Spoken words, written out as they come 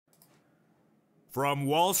From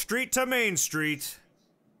Wall Street to Main Street,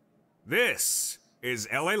 this is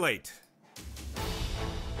LALATE.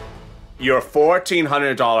 Your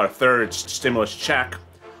 $1,400 third stimulus check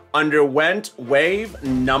underwent wave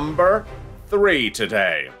number 3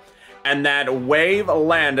 today. And that wave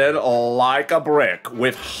landed like a brick,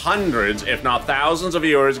 with hundreds, if not thousands of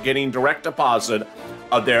viewers getting direct deposit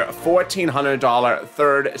of their $1,400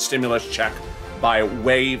 third stimulus check by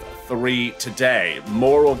wave 3 today.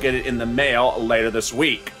 More will get it in the mail later this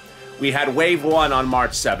week. We had wave 1 on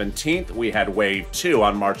March 17th. We had wave 2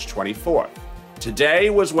 on March 24th. Today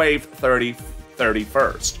was wave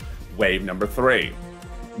 31st, wave number 3.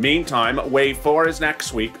 Meantime, wave 4 is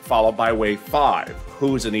next week, followed by wave 5.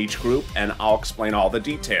 Who's in each group, and I'll explain all the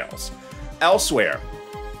details. Elsewhere,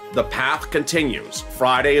 the path continues.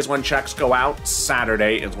 Friday is when checks go out.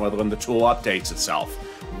 Saturday is when the tool updates itself.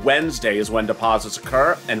 Wednesday is when deposits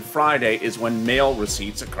occur, and Friday is when mail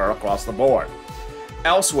receipts occur across the board.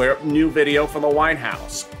 Elsewhere, new video from the White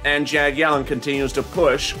House, and Janet Yellen continues to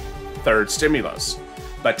push third stimulus.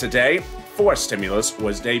 But today, fourth stimulus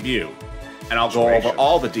was debuted. And I'll go over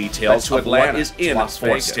all the details of what is in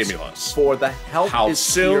fourth stimulus. For the help how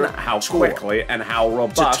soon, how quickly, and how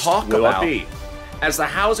robust will it be. As the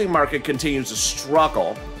housing market continues to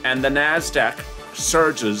struggle and the NASDAQ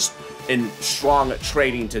surges in strong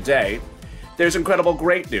trading today, there's incredible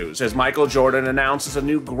great news as Michael Jordan announces a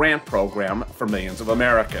new grant program for millions of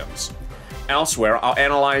Americans. Elsewhere, I'll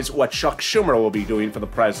analyze what Chuck Schumer will be doing for the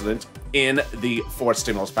president in the fourth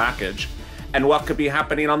stimulus package, and what could be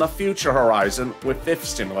happening on the future horizon with fifth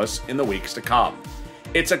stimulus in the weeks to come.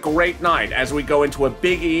 It's a great night as we go into a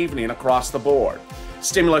big evening across the board.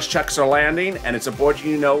 Stimulus checks are landing, and it's important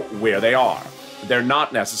you know where they are. They're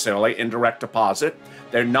not necessarily in direct deposit.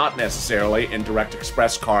 They're not necessarily in direct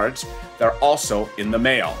express cards. They're also in the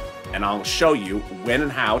mail, and I'll show you when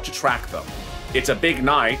and how to track them. It's a big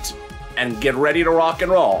night, and get ready to rock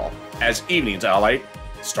and roll as Evenings LA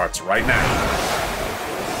starts right now.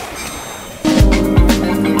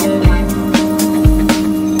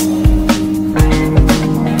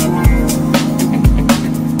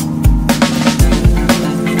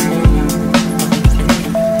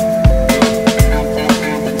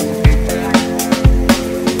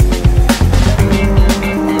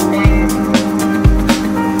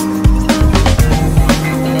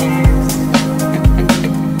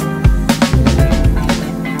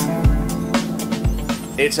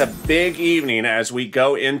 It's a big evening as we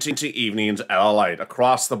go into Evenings LA.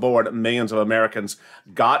 Across the board, millions of Americans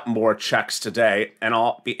got more checks today, and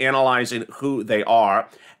I'll be analyzing who they are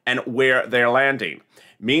and where they're landing.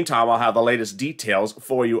 Meantime, I'll have the latest details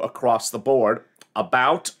for you across the board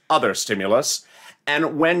about other stimulus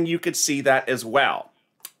and when you could see that as well.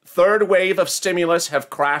 Third wave of stimulus have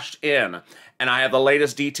crashed in, and I have the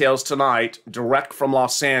latest details tonight, direct from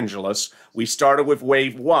Los Angeles. We started with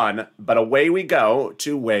wave 1, but away we go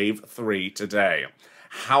to wave 3 today.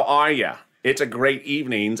 How are you? It's a great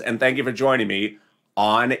evenings, and thank you for joining me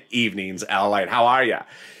on Evenings LA. How are you?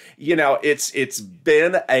 You know, it's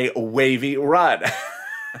been a wavy run.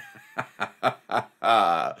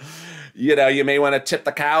 You know, you may want to tip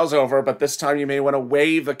the cows over, but this time you may want to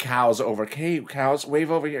wave the cows over. Hey, cows,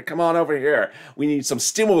 wave over here. Come on over here. We need some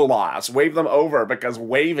stimulus. Wave them over, because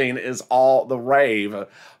waving is all the rave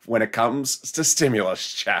when it comes to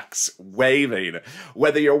stimulus checks. Waving.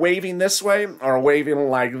 Whether you're waving this way or waving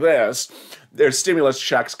like this, there's stimulus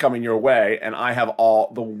checks coming your way, and I have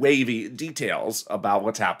all the wavy details about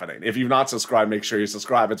what's happening. If you've not subscribed, make sure you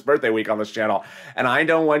subscribe. It's birthday week on this channel, and I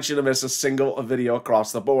don't want you to miss a single video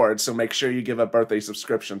across the board, so make sure you give a birthday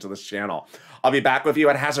subscription to this channel. I'll be back with you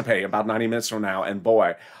at Hazard Pay about 90 minutes from now, and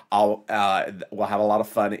boy, we'll have a lot of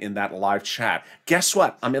fun in that live chat. Guess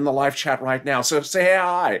what? I'm in the live chat right now, so say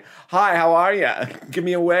hi. Hi, how are you? Give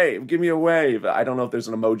me a wave. Give me a wave. I don't know if there's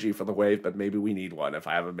an emoji for the wave, but maybe we need one if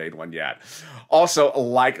I haven't made one yet. Also,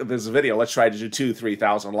 like this video. Let's try to do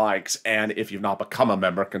 2,000-3,000 likes, and if you've not become a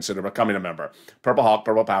member, consider becoming a member. Purple Hawk,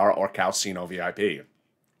 Purple Power, or Calcino VIP.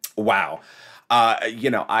 Wow. You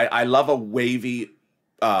know, I love a wavy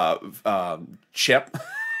chip,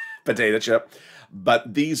 potato chip,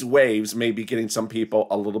 but these waves may be getting some people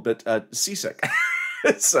a little bit seasick.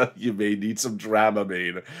 So you may need some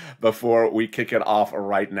Dramamine before we kick it off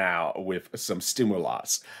right now with some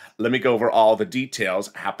stimulus. Let me go over all the details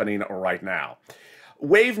happening right now.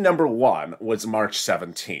 Wave number 1 was March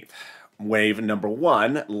 17th. Wave number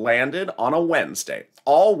 1 landed on a Wednesday.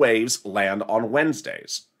 All waves land on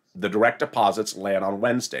Wednesdays. The direct deposits land on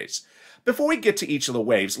Wednesdays. Before we get to each of the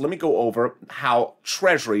waves, let me go over how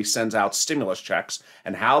Treasury sends out stimulus checks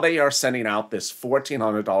and how they are sending out this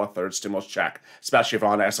 $1,400 third stimulus check, especially if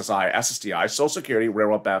you're on SSI, SSDI, Social Security,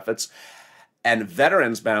 railroad benefits, and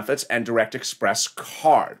veterans benefits, and Direct Express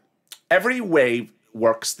card. Every wave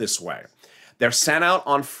works this way. They're sent out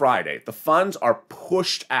on Friday. The funds are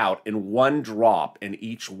pushed out in one drop in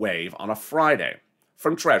each wave on a Friday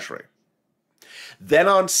from Treasury. Then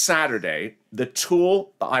on Saturday, the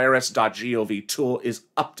tool, the IRS.GOV tool, is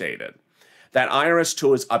updated. That IRS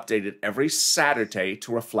tool is updated every Saturday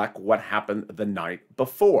to reflect what happened the night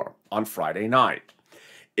before on Friday night.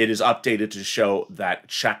 It is updated to show that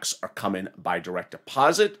checks are coming by direct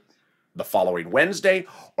deposit the following Wednesday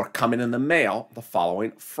or coming in the mail the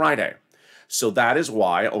following Friday. So that is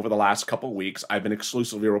why over the last couple of weeks, I've been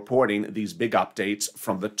exclusively reporting these big updates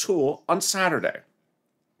from the tool on Saturday.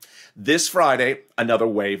 This Friday, another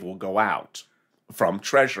wave will go out from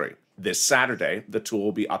Treasury. This Saturday, the tool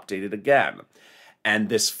will be updated again. And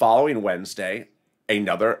this following Wednesday,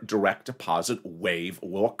 another direct deposit wave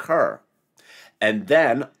will occur. And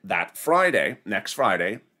then that Friday, next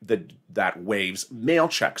Friday, that wave's mail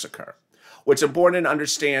checks occur. What's important to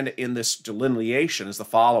understand in this delineation is the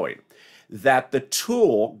following: that the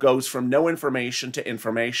tool goes from no information to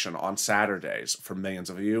information on Saturdays for millions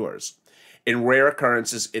of viewers. In rare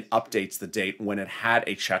occurrences, it updates the date when it had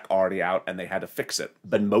a check already out and they had to fix it.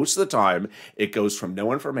 But most of the time, it goes from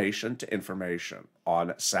no information to information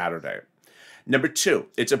on Saturday. Number two,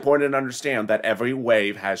 it's important to understand that every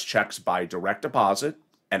wave has checks by direct deposit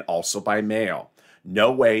and also by mail.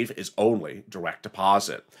 No wave is only direct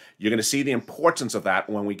deposit. You're going to see the importance of that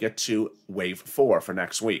when we get to wave 4 for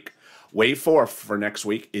next week. Wave 4 for next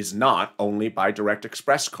week is not only by Direct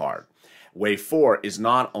Express card. Wave 4 is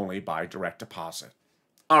not only by direct deposit.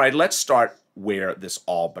 All right, let's start where this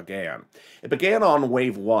all began. It began on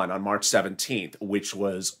Wave 1 on March 17th, which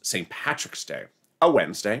was St. Patrick's Day, a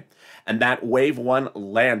Wednesday, and that Wave 1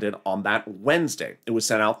 landed on that Wednesday. It was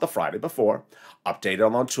sent out the Friday before, updated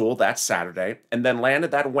on the tool that Saturday, and then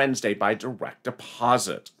landed that Wednesday by direct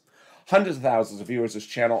deposit. Hundreds of thousands of viewers of this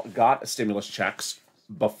channel got stimulus checks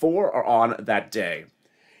before or on that day.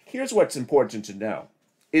 Here's what's important to know,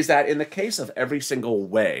 is that in the case of every single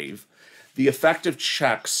wave, the effective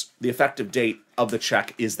date of the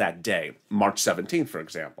check is that day, March 17th, for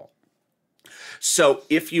example. So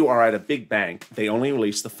if you are at a big bank, they only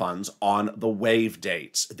release the funds on the wave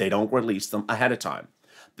dates. They don't release them ahead of time.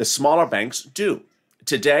 The smaller banks do.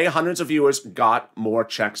 Today, hundreds of viewers got more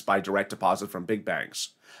checks by direct deposit from big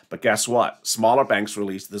banks. But guess what? Smaller banks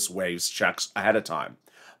release this wave's checks ahead of time.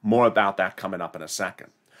 More about that coming up in a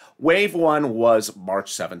second. Wave 1 was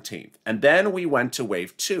March 17th, and then we went to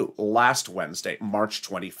Wave 2 last Wednesday, March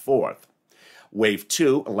 24th. Wave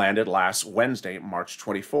 2 landed last Wednesday, March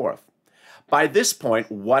 24th. By this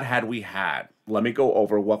point, what had we had? Let me go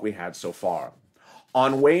over what we had so far.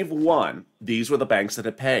 On Wave 1, these were the banks that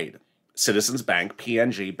had paid: Citizens Bank,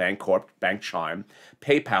 PNG, Bancorp, Bank Chime,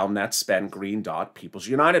 PayPal, NetSpend, Green Dot, People's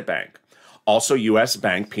United Bank. Also US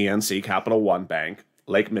Bank, PNC, Capital One Bank,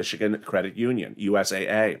 Lake Michigan Credit Union,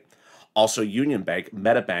 USAA. Also Union Bank,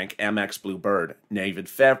 MetaBank, Amex Bluebird, Navy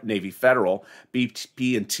Federal,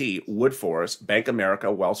 BB&T, Woodforest, Bank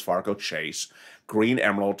America, Wells Fargo, Chase, Green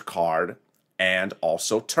Emerald Card, and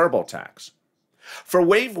also TurboTax. For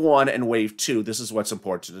Wave 1 and Wave 2, this is what's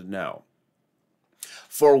important to know.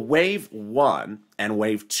 For Wave 1 and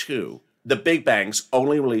Wave 2, the big banks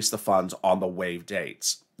only release the funds on the wave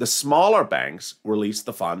dates. The smaller banks release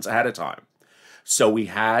the funds ahead of time. So we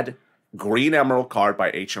had Green Emerald Card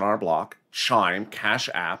by H&R Block, Chime, Cash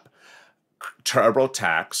App,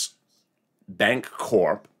 TurboTax, Bank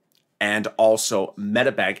Corp, and also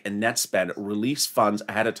MetaBank and NetSpend release funds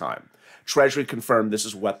ahead of time. Treasury confirmed this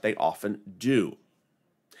is what they often do.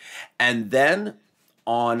 And then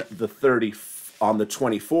on the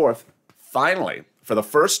 24th, finally, for the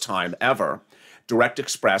first time ever, Direct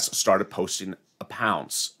Express started posting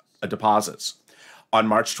deposits. On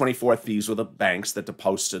March 24th, these were the banks that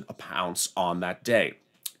deposited a pounce on that day: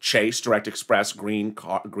 Chase, Direct Express, Green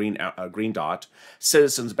Dot,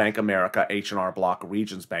 Citizens Bank America, H&R Block,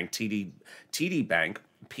 Regions Bank, TD Bank,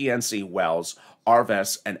 PNC, Wells,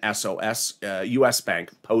 Arvest, and SOS US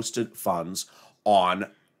Bank posted funds on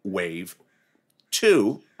Wave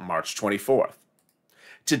 2, March 24th.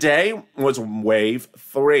 Today was Wave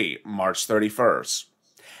 3, March 31st.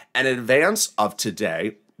 And in advance of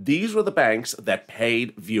today, these were the banks that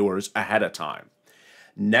paid viewers ahead of time.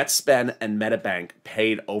 NetSpend and MetaBank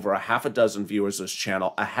paid over a half a dozen viewers this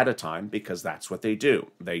channel ahead of time because that's what they do.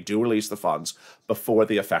 They do release the funds before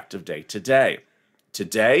the effective date today.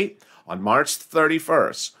 Today, on March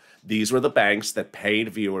 31st, These were the banks that paid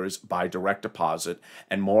viewers by direct deposit,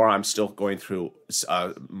 and more. I'm still going through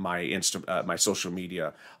my social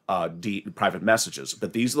media private messages,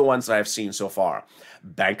 but these are the ones that I've seen so far: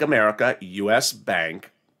 Bank America, U.S.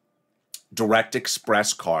 Bank, Direct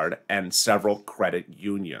Express Card, and several credit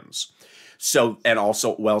unions. So, and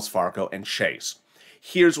also Wells Fargo and Chase.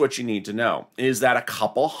 Here's what you need to know, is that a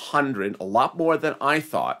couple hundred, a lot more than I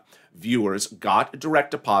thought, viewers got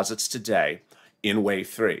direct deposits today in Wave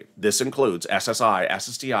 3. This includes SSI,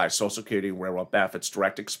 SSDI, Social Security, Railroad Benefits,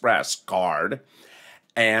 Direct Express Card,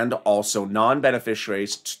 and also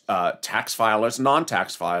non-beneficiaries, tax filers,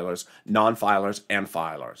 non-tax filers, non-filers, and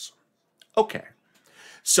filers. Okay,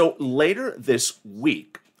 so later this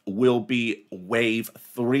week will be Wave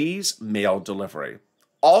 3's mail delivery.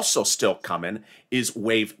 Also still coming is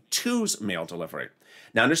Wave 2's mail delivery.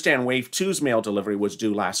 Now understand, Wave 2's mail delivery was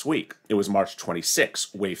due last week. It was March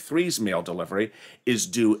 26th. Wave 3's mail delivery is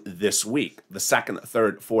due this week, the 2nd,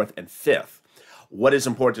 3rd, 4th, and 5th. What is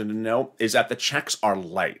important to know is that the checks are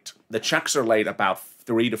late. The checks are late about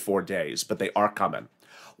 3 to 4 days, but they are coming.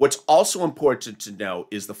 What's also important to know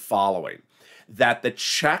is the following: that the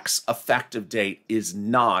check's effective date is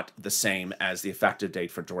not the same as the effective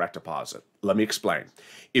date for direct deposit. Let me explain.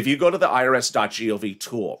 If you go to the IRS.GOV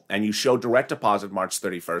tool and you show direct deposit March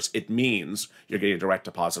 31st, it means you're getting direct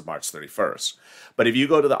deposit March 31st. But if you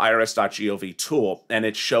go to the IRS.GOV tool and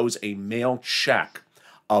it shows a mail check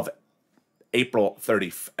of April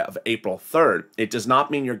 3rd, it does not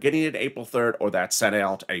mean you're getting it April 3rd or that's sent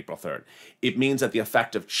out April 3rd. It means that the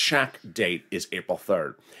effective check date is April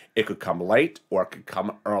 3rd. It could come late or it could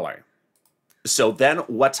come early. So then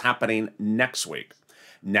what's happening next week?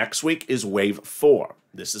 Next week is Wave 4.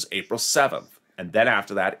 This is April 7th. And then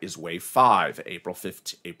after that is Wave 5, April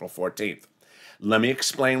 15th, April 14th. Let me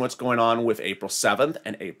explain what's going on with April 7th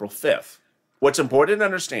and April 5th. What's important to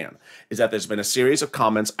understand is that there's been a series of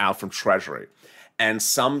comments out from Treasury, and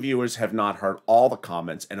some viewers have not heard all the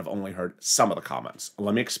comments and have only heard some of the comments.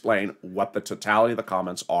 Let me explain what the totality of the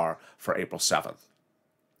comments are for April 7th.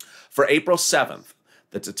 For April 7th,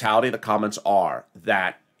 the totality of the comments are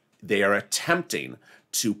that they are attempting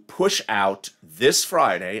to push out this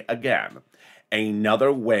Friday, again,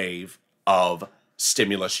 another wave of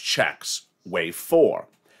stimulus checks, Wave 4.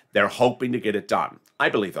 They're hoping to get it done. I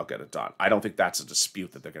believe they'll get it done. I don't think that's a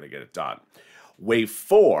dispute that they're going to get it done. Wave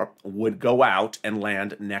 4 would go out and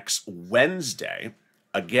land next Wednesday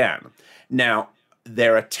again. Now,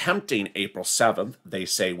 they're attempting April 7th. They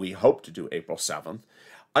say we hope to do April 7th.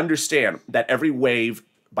 Understand that every wave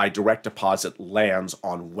by direct deposit lands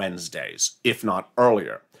on Wednesdays, if not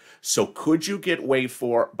earlier. So could you get Wave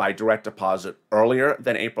 4 by direct deposit earlier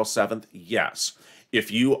than April 7th? Yes. If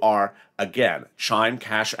you are, again, Chime,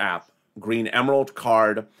 Cash App, Green Emerald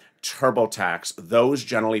Card, TurboTax, those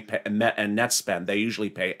generally pay, and NetSpend, they usually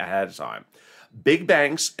pay ahead of time. Big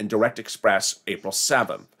banks and Direct Express, April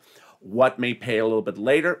 7th. What may pay a little bit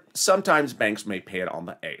later? Sometimes banks may pay it on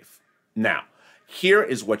the 8th. Now, here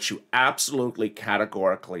is what you absolutely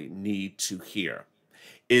categorically need to hear,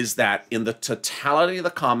 is that in the totality of the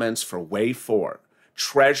comments for Wave 4,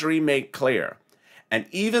 Treasury made clear, and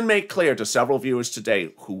even made clear to several viewers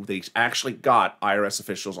today who they actually got IRS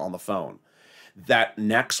officials on the phone, that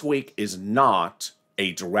next week is not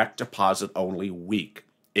a direct deposit only week.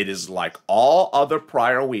 It is like all other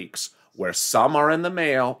prior weeks where some are in the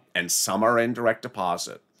mail and some are in direct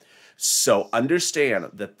deposit. So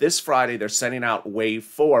understand that this Friday they're sending out Wave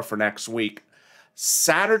 4 for next week.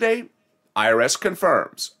 Saturday, IRS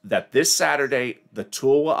confirms that this Saturday the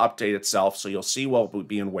tool will update itself, so you'll see what will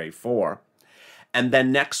be in Wave 4. And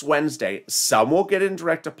then next Wednesday, some will get in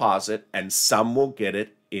direct deposit and some will get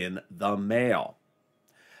it in the mail.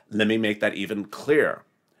 Let me make that even clearer.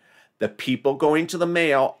 The people going to the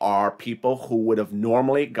mail are people who would have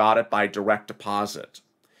normally got it by direct deposit.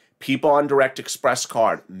 People on Direct Express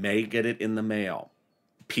Card may get it in the mail.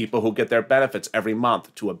 People who get their benefits every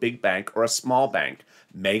month to a big bank or a small bank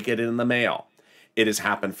may get it in the mail. It has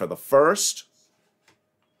happened for the first,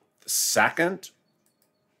 the second,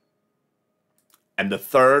 and the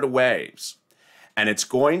third waves. And it's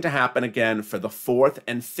going to happen again for the 4th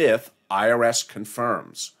and 5th, IRS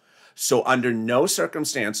confirms. So under no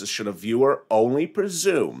circumstances should a viewer only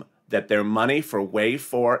presume that their money for Wave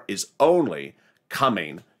 4 is only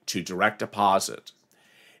coming to direct deposit.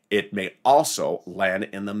 It may also land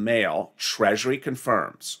in the mail. Treasury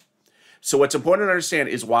confirms. So what's important to understand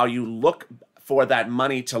is while you look for that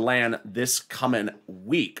money to land this coming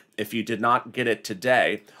week, if you did not get it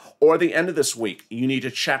today or the end of this week, you need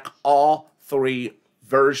to check all 3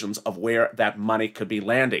 versions of where that money could be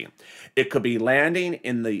landing. It could be landing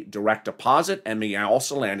in the direct deposit and may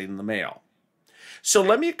also landing in the mail. So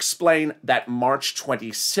let me explain that March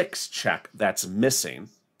 26th check that's missing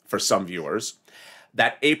for some viewers,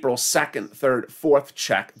 that April 2nd, 3rd, 4th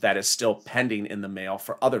check that is still pending in the mail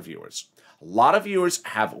for other viewers. A lot of viewers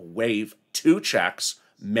have Wave 2 checks,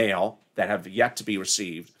 mail, that have yet to be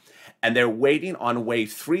received, and they're waiting on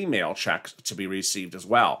Wave 3 mail checks to be received as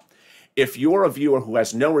well. If you're a viewer who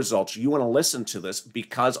has no results, you want to listen to this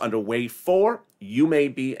because under Wave 4, you may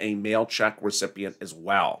be a mail check recipient as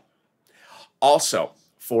well. Also,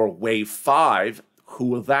 for Wave 5, who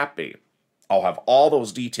will that be? I'll have all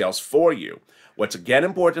those details for you. What's again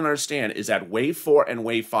important to understand is that Wave 4 and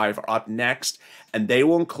Wave 5 are up next, and they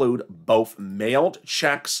will include both mailed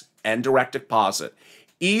checks and direct deposit.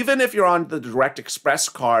 Even if you're on the Direct Express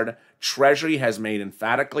card, Treasury has made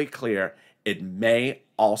emphatically clear it may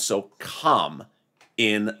also come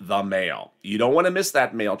in the mail. You don't want to miss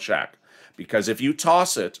that mail check, because if you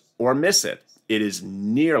toss it or miss it, it is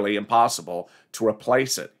nearly impossible to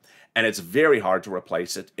replace it. And it's very hard to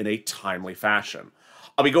replace it in a timely fashion.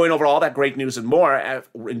 I'll be going over all that great news and more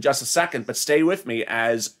in just a second, but stay with me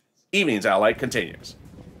as Evenings LA continues.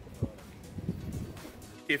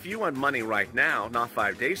 If you want money right now, not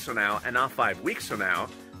 5 days from now, and not 5 weeks from now,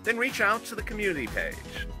 then reach out to the community page.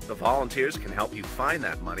 The volunteers can help you find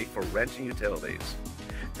that money for rent and utilities.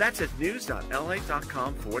 That's at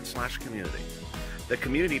news.la.com/community. The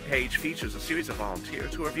community page features a series of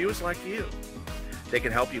volunteers who are viewers like you. They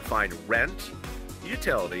can help you find rent,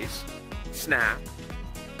 utilities, SNAP,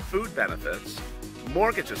 food benefits,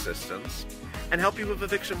 mortgage assistance, and help you with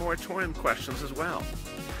eviction moratorium questions as well.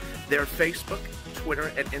 Their Facebook,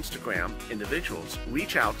 Twitter, and Instagram individuals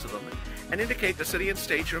reach out to them and indicate the city and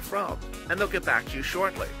state you're from, and they'll get back to you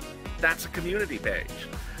shortly. That's a community page.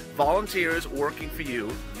 Volunteers working for you,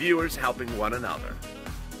 viewers helping one another.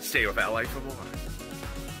 Stay with LA for more.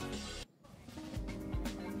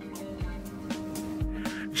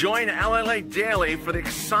 Join LALATE Daily for the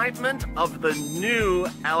excitement of the new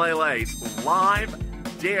LALATE live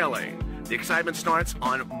daily. The excitement starts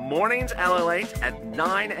on mornings LALATE at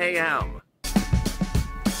 9 a.m.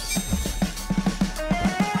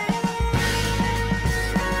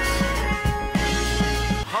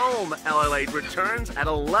 Home LALATE returns at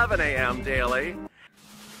 11 a.m. daily.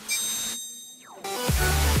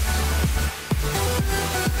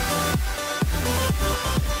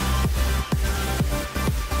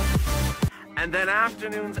 And then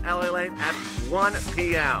afternoons LALATE at 1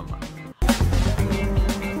 p.m.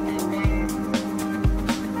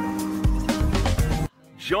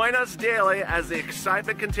 Join us daily as the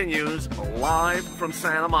excitement continues live from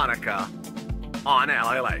Santa Monica on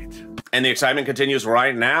LALATE. And the excitement continues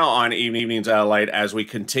right now on Evenings LALATE as we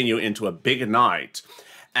continue into a big night,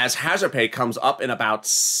 as Hazard Pay comes up in about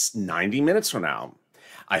 90 minutes from now.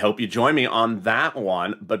 I hope you join me on that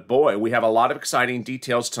one, but boy, we have a lot of exciting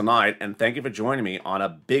details tonight, and thank you for joining me on a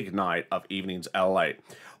big night of Evenings LA.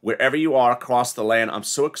 Wherever you are across the land, I'm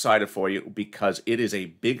so excited for you because it is a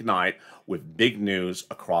big night with big news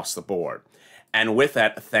across the board. And with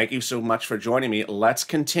that, thank you so much for joining me. Let's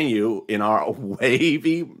continue in our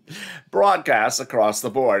wavy broadcasts across the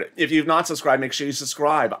board. If you've not subscribed, make sure you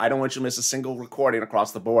subscribe. I don't want you to miss a single recording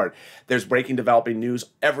across the board. There's breaking, developing news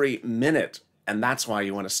every minute. And that's why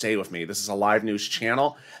you want to stay with me. This is a live news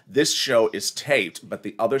channel. This show is taped, but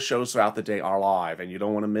the other shows throughout the day are live, and you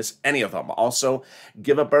don't want to miss any of them. Also,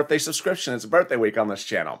 give a birthday subscription. It's birthday week on this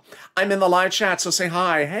channel. I'm in the live chat, so say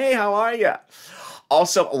hi. Hey, how are you?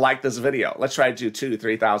 Also, like this video. Let's try to do 2,000 to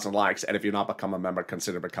 3,000 likes, and if you're not become a member,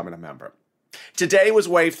 consider becoming a member. Today was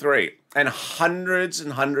Wave 3, and hundreds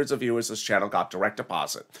of viewers of this channel got direct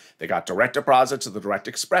deposit. They got direct deposit to the Direct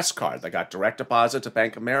Express card. They got direct deposit to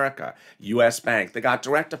Bank of America, U.S. Bank. They got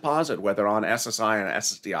direct deposit, whether on SSI and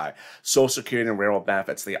SSDI, Social Security and Railroad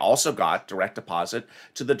benefits. They also got direct deposit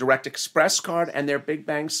to the Direct Express card and their big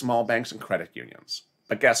banks, small banks, and credit unions.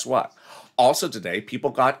 But guess what? Also today, people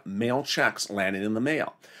got mail checks landing in the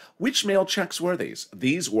mail. Which mail checks were these?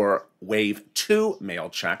 These were Wave 2 mail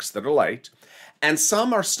checks that are late, and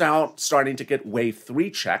some are starting to get Wave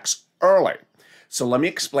 3 checks early. So let me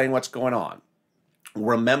explain what's going on.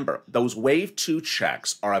 Remember, those Wave 2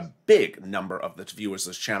 checks are a big number of the viewers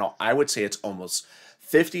of this channel. I would say it's almost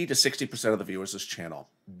 50 to 60% of the viewers of this channel.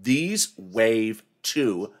 These Wave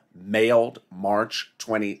 2 mailed March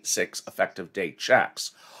 26 effective date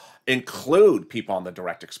checks include people on the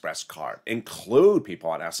Direct Express card, include people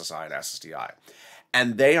on SSI and SSDI,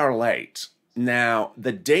 and they are late. Now,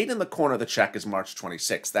 the date in the corner of the check is March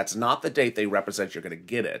 26th. That's not the date they represent you're going to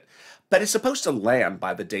get it, but it's supposed to land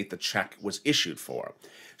by the date the check was issued for.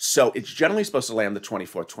 So it's generally supposed to land the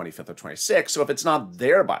 24th, 25th, or 26th. So if it's not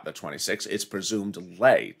there by the 26th, it's presumed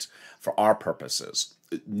late for our purposes.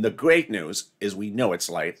 The great news is we know it's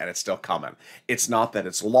late and it's still coming. It's not that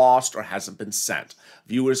it's lost or hasn't been sent.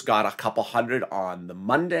 Viewers got a couple hundred on the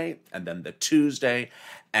Monday and then the Tuesday,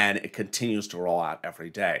 and it continues to roll out every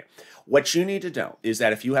day. What you need to know is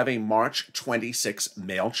that if you have a March 26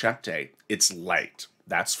 mail check date, it's late.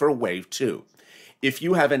 That's for wave 2. If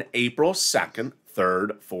you have an April 2nd,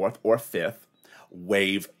 3rd, 4th, or 5th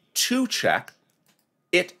wave 2 check,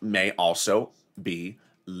 it may also be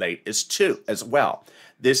late as well.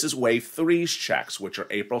 This is wave 3's checks, which are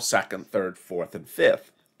April 2nd, 3rd, 4th, and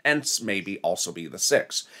 5th, and maybe also be the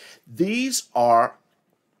 6th. These are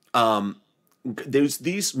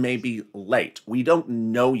these may be late. We don't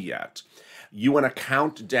know yet. You want to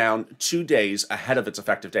count down 2 days ahead of its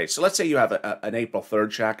effective date. So let's say you have an April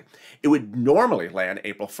 3rd check. It would normally land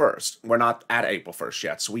April 1st. We're not at April 1st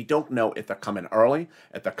yet, so we don't know if they're coming early,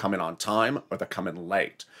 if they're coming on time, or they're coming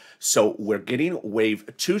late. So we're getting wave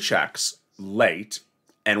 2 checks late,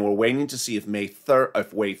 and we're waiting to see if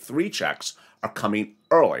wave 3 checks are coming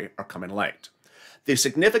early or coming late. The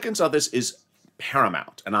significance of this is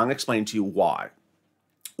paramount, and I'm going to explain to you why.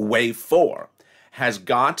 Wave 4 has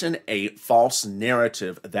gotten a false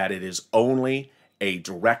narrative that it is only a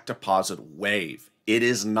direct deposit wave. It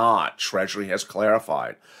is not. Treasury has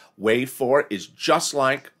clarified. Wave 4 is just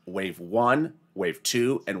like Wave 1, Wave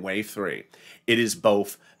 2, and Wave 3. It is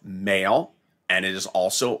both mail and it is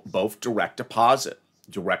also both direct deposit.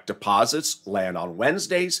 Direct deposits land on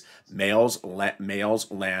Wednesdays. Mails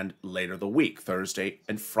land later the week, Thursday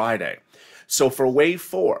and Friday. So for Wave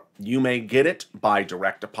 4, you may get it by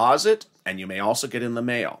direct deposit, and you may also get in the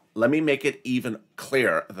mail. Let me make it even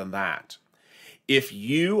clearer than that. If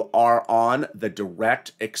you are on the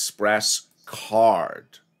Direct Express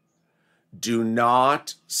card, do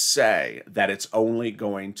not say that it's only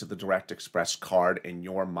going to the Direct Express card in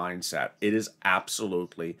your mindset. It is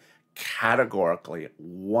absolutely, categorically,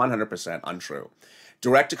 100% untrue.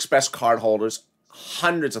 Direct Express card holders,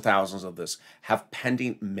 hundreds of thousands of this, have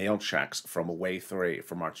pending mail checks from Wave 3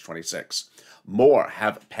 for March 26. More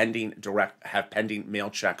have pending mail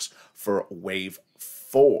checks for Wave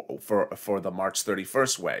 4 for the March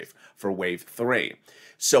 31st wave, for Wave 3.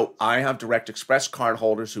 So I have Direct Express card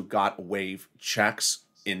holders who got wave checks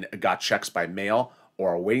got checks by mail,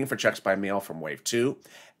 or are waiting for checks by mail from Wave 2,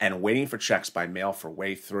 and waiting for checks by mail for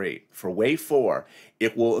Wave 3. For Wave 4,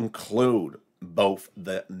 it will include both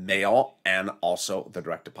the mail and also the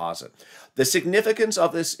direct deposit. The significance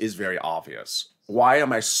of this is very obvious. Why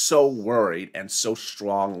am I so worried and so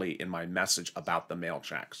strongly in my message about the mail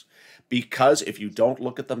checks? Because if you don't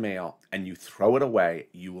look at the mail and you throw it away,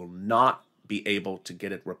 you will not be able to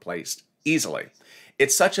get it replaced easily.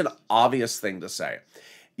 It's such an obvious thing to say.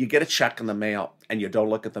 You get a check in the mail and you don't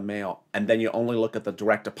look at the mail, and then you only look at the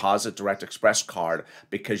direct deposit, Direct Express card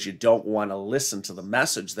because you don't want to listen to the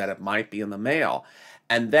message that it might be in the mail.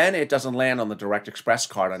 And then it doesn't land on the Direct Express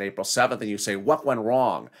card on April 7th, and you say, what went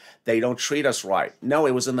wrong? They don't treat us right. No,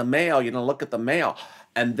 it was in the mail. You didn't look at the mail.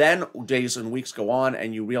 And then days and weeks go on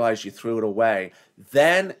and you realize you threw it away.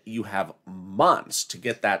 Then you have months to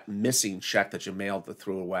get that missing check that you mailed that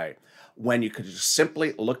threw away, when you could just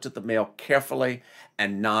simply looked at the mail carefully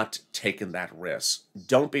and not taken that risk.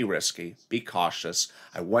 Don't be risky. Be cautious.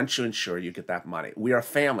 I want you to ensure you get that money. We are a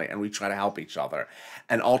family and we try to help each other.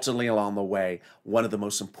 And ultimately along the way, one of the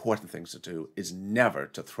most important things to do is never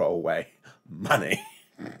to throw away money.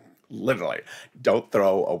 Literally, don't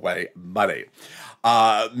throw away money.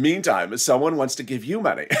 Meantime, someone wants to give you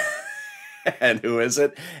money. And who is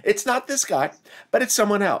it? It's not this guy, but it's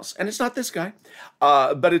someone else. And it's not this guy,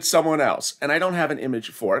 but it's someone else. And I don't have an image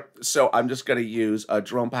for it, so I'm just going to use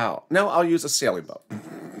Jerome Powell. No, I'll use a sailing boat.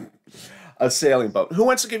 A sailing boat. Who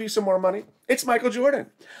wants to give you some more money? It's Michael Jordan.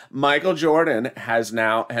 Michael Jordan has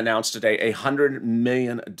now announced today a $100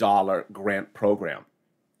 million grant program.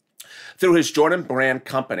 Through his Jordan Brand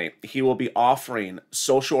Company, he will be offering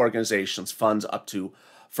social organizations funds up to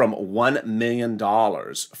from $1 million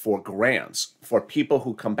for grants for people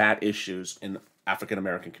who combat issues in African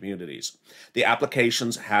American communities. The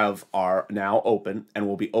applications are now open and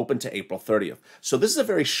will be open to April 30th. So this is a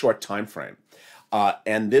very short time frame.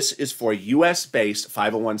 And this is for U.S.-based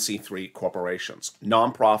 501c3 corporations.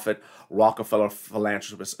 Nonprofit Rockefeller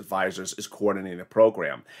Philanthropist Advisors is coordinating the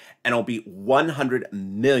program, and it'll be $100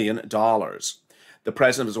 million. The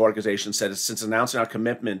president of his organization said, since announcing our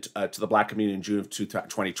commitment to the Black community in June of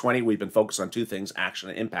 2020, we've been focused on two things: action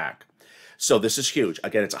and impact. So this is huge.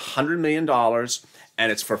 Again, it's $100 million,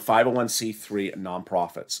 and it's for 501c3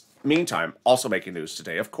 nonprofits. Meantime, also making news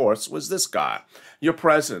today, of course, was this guy, your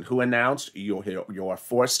president, who announced your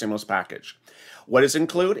fourth stimulus package. What does it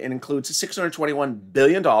include? It includes $621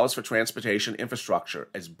 billion for transportation infrastructure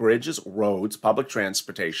as bridges, roads, public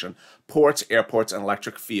transportation, ports, airports, and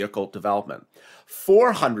electric vehicle development.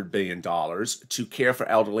 $400 billion to care for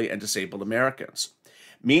elderly and disabled Americans.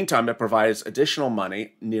 Meantime, it provides additional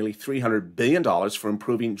money, nearly $300 billion for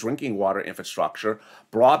improving drinking water infrastructure,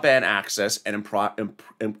 broadband access, and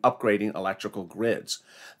upgrading electrical grids.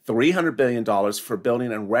 $300 billion for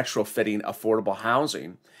building and retrofitting affordable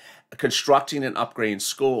housing, constructing and upgrading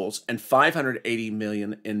schools, and $580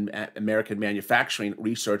 million in American manufacturing,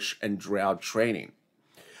 research, and job training.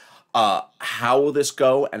 How will this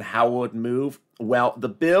go and how will it move? Well, the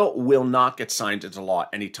bill will not get signed into law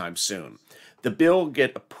anytime soon. The bill will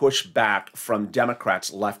get pushed back from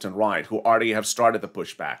Democrats left and right, who already have started the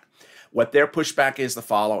pushback. What their pushback is the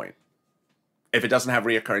following. If it doesn't have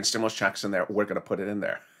reoccurring stimulus checks in there, we're going to put it in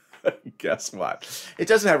there. Guess what? It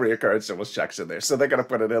doesn't have reoccurring stimulus checks in there, so they're going to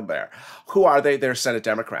put it in there. Who are they? They're Senate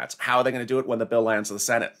Democrats. How are they going to do it when the bill lands in the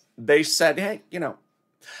Senate? They said, hey,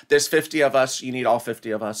 there's 50 of us. You need all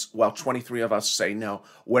 50 of us. Well, 23 of us say, no,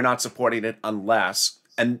 we're not supporting it unless,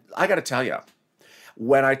 and I got to tell you,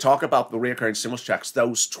 when I talk about the reoccurring stimulus checks,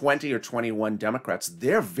 those 20 or 21 Democrats,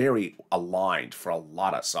 they're very aligned for a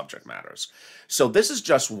lot of subject matters. So this is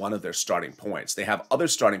just one of their starting points. They have other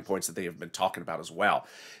starting points that they have been talking about as well.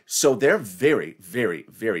 So they're very, very,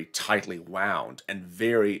 very tightly wound and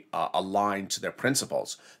very aligned to their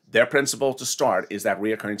principles. Their principle to start is that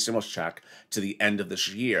reoccurring stimulus check to the end of this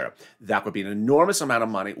year. That would be an enormous amount of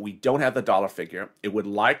money. We don't have the dollar figure. It would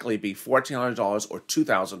likely be $1,400 or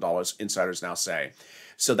 $2,000, insiders now say.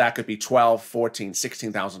 So that could be $12,000,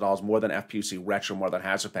 $14,000, $16,000 more than FPUC retro, more than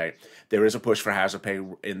hazard pay. There is a push for hazard pay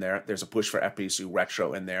in there. There's a push for FPUC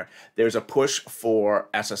retro in there. There's a push for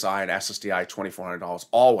SSI and SSDI, $2,400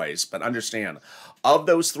 always. But understand, of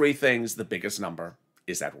those three things, the biggest number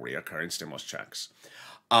is that reoccurring stimulus checks.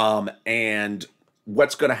 And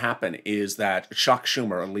what's going to happen is that Chuck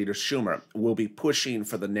Schumer, Leader Schumer, will be pushing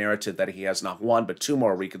for the narrative that he has not one but two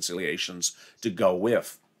more reconciliations to go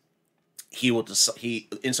with.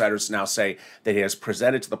 Insiders now say that he has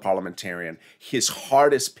presented to the parliamentarian his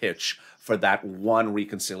hardest pitch for that one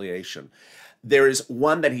reconciliation. There is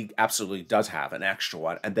one that he absolutely does have, an extra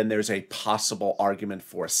one, and then there's a possible argument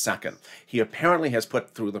for a second. He apparently has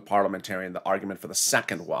put through the parliamentarian the argument for the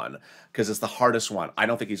second one because it's the hardest one. I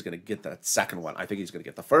don't think he's going to get that second one. I think he's going to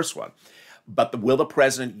get the first one. But will the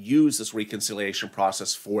president use this reconciliation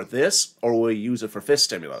process for this, or will he use it for fifth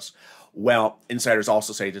stimulus? Well, insiders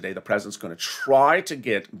also say today the president's going to try to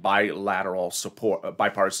get bilateral support,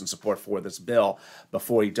 bipartisan support for this bill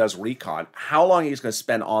before he does recon. How long he's going to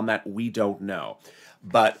spend on that, we don't know.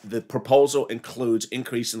 But the proposal includes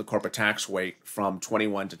increasing the corporate tax rate from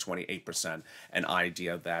 21 to 28%, an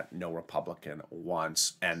idea that no Republican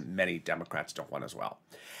wants and many Democrats don't want as well.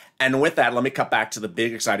 And with that, let me cut back to the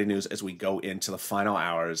big exciting news as we go into the final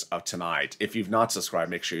hours of tonight. If you've not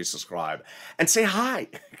subscribed, make sure you subscribe and say hi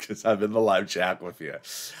because I'm in the live chat with you.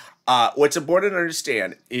 What's important to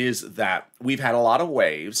understand is that we've had a lot of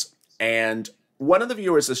waves, and one of the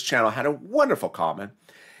viewers of this channel had a wonderful comment.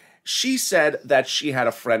 She said that she had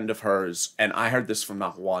a friend of hers, and I heard this from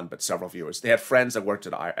not one but several viewers. They had friends that worked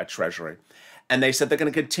at Treasury, and they said they're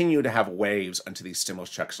going to continue to have waves until these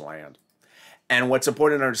stimulus checks land. And what's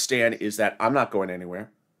important to understand is that I'm not going anywhere.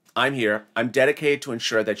 I'm here. I'm dedicated to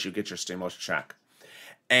ensure that you get your stimulus check.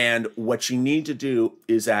 And what you need to do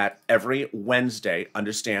is that every Wednesday,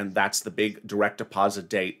 understand that's the big direct deposit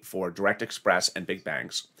date for Direct Express and big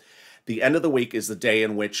banks. The end of the week is the day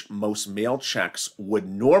in which most mail checks would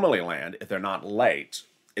normally land if they're not late.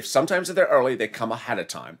 If sometimes if they're early, they come ahead of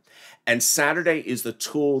time. And Saturday is the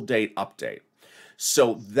tool date update.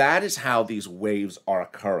 So that is how these waves are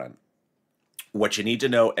occurring. What you need to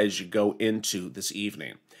know as you go into this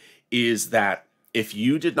evening is that if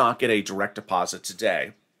you did not get a direct deposit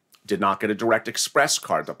today, did not get a direct express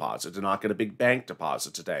card deposit, did not get a big bank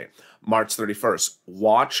deposit today, March 31st,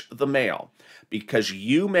 watch the mail because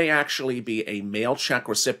you may actually be a mail check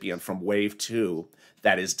recipient from Wave 2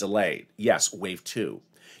 that is delayed. Yes, Wave 2.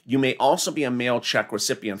 You may also be a mail check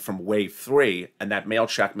recipient from Wave 3, and that mail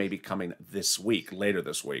check may be coming this week, later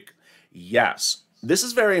this week. Yes. This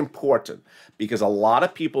is very important because a lot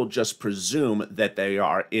of people just presume that they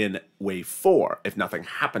are in Wave 4 if nothing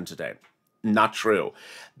happened today. Not true.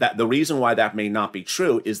 That the reason why that may not be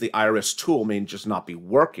true is the IRS tool may just not be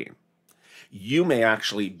working. You may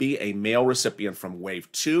actually be a mail recipient from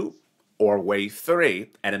Wave 2 or Wave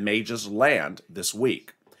 3, and it may just land this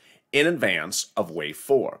week. in advance of Wave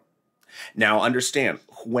 4. Now understand,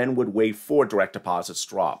 when would Wave 4 direct deposits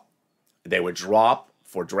drop? They would drop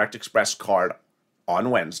for Direct Express card on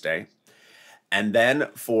Wednesday, and then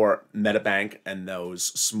for MetaBank and those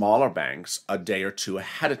smaller banks a day or two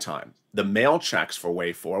ahead of time. The mail checks for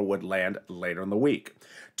Wave 4 would land later in the week.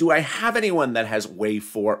 Do I have anyone that has Wave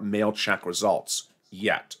 4 mail check results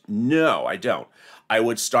yet? No, I don't. I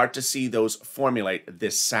would start to see those formulate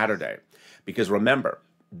this Saturday. Because remember,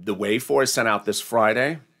 the Wave 4 is sent out this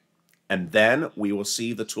Friday, and then we will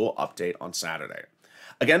see the tool update on Saturday.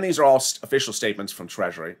 Again, these are all official statements from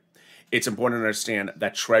Treasury. It's important to understand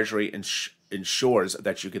that Treasury ensures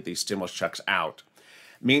that you get these stimulus checks out.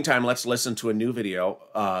 Meantime, let's listen to a new video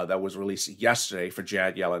that was released yesterday for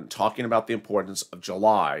Janet Yellen talking about the importance of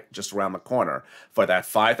July, just around the corner, for that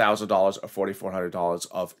 $5,000 or $4,400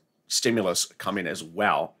 of stimulus coming as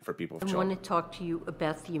well for people with children. I want to talk to you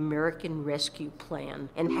about the American Rescue Plan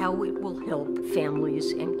and how it will help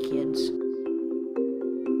families and kids.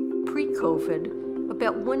 Pre-COVID,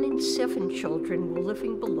 about 1 in 7 children were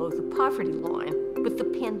living below the poverty line, but the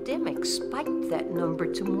pandemic spiked that number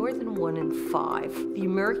to more than 1 in 5. The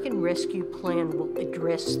American Rescue Plan will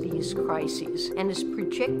address these crises and is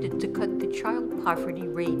projected to cut the child poverty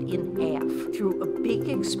rate in half through a big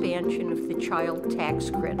expansion of the child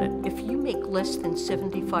tax credit. If you make less than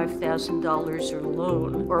 $75,000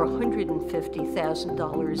 alone or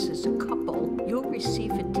 $150,000 as a couple, you'll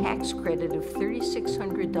receive a tax credit of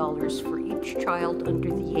 $3,600 for each child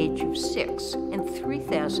under the age of 6 and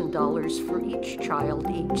 $3,000 for each child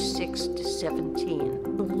aged 6 to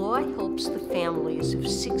 17. The law helps the families of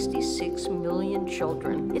 66 million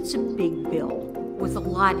children. It's a big bill with a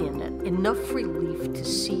lot in it, enough relief to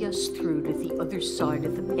see us through to the other side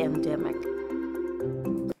of the pandemic.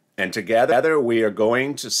 And together we are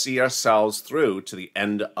going to see ourselves through to the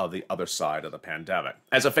end of the other side of the pandemic.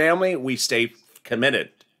 As a family, we stay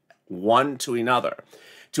committed one to another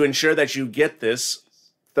to ensure that you get this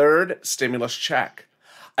third stimulus check.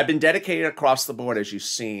 I've been dedicated across the board, as you've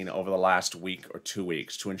seen over the last week or 2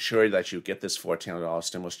 weeks, to ensure that you get this $1,400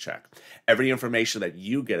 stimulus check. Every information that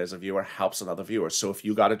you get as a viewer helps another viewer. So if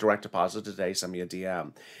you got a direct deposit today, send me a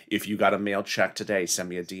DM. If you got a mail check today, send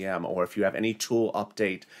me a DM. Or if you have any tool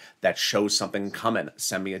update that shows something coming,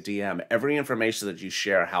 send me a DM. Every information that you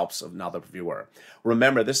share helps another viewer.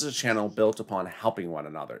 Remember, this is a channel built upon helping one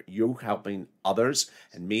another. You helping others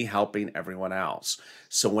and me helping everyone else.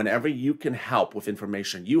 So whenever you can help with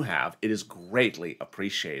information you have, it is greatly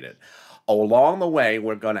appreciated. Along the way,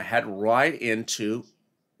 we're going to head right into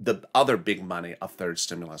the other big money of third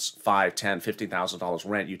stimulus: $5,000, $10,000, $15,000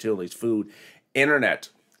 rent, utilities, food, internet,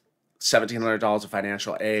 $1,700 of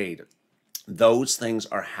financial aid. Those things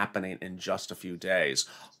are happening in just a few days.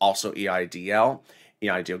 Also EIDL,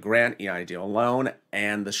 EIDL grant, EIDL loan,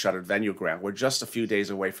 and the shuttered venue grant. We're just a few days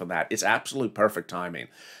away from that. It's absolute perfect timing.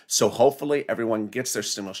 So hopefully everyone gets their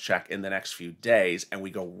stimulus check in the next few days and we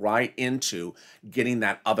go right into getting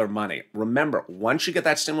that other money. Remember, once you get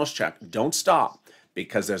that stimulus check, don't stop,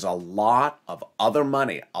 because there's a lot of other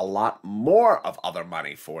money, a lot more of other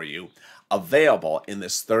money for you available in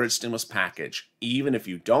this third stimulus package, even if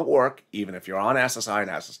you don't work, even if you're on SSI and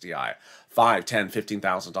SSDI. $5,000, $10,000,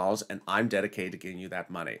 $15,000, and I'm dedicated to getting you that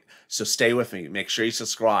money. So stay with me. Make sure you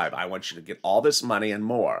subscribe. I want you to get all this money and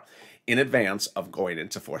more in advance of going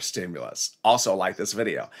into fourth stimulus. Also, like this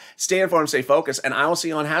video. Stay informed, stay focused, and I will see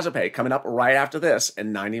you on Hazard Pay coming up right after this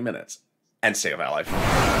in 90 minutes. And stay with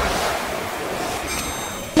LA.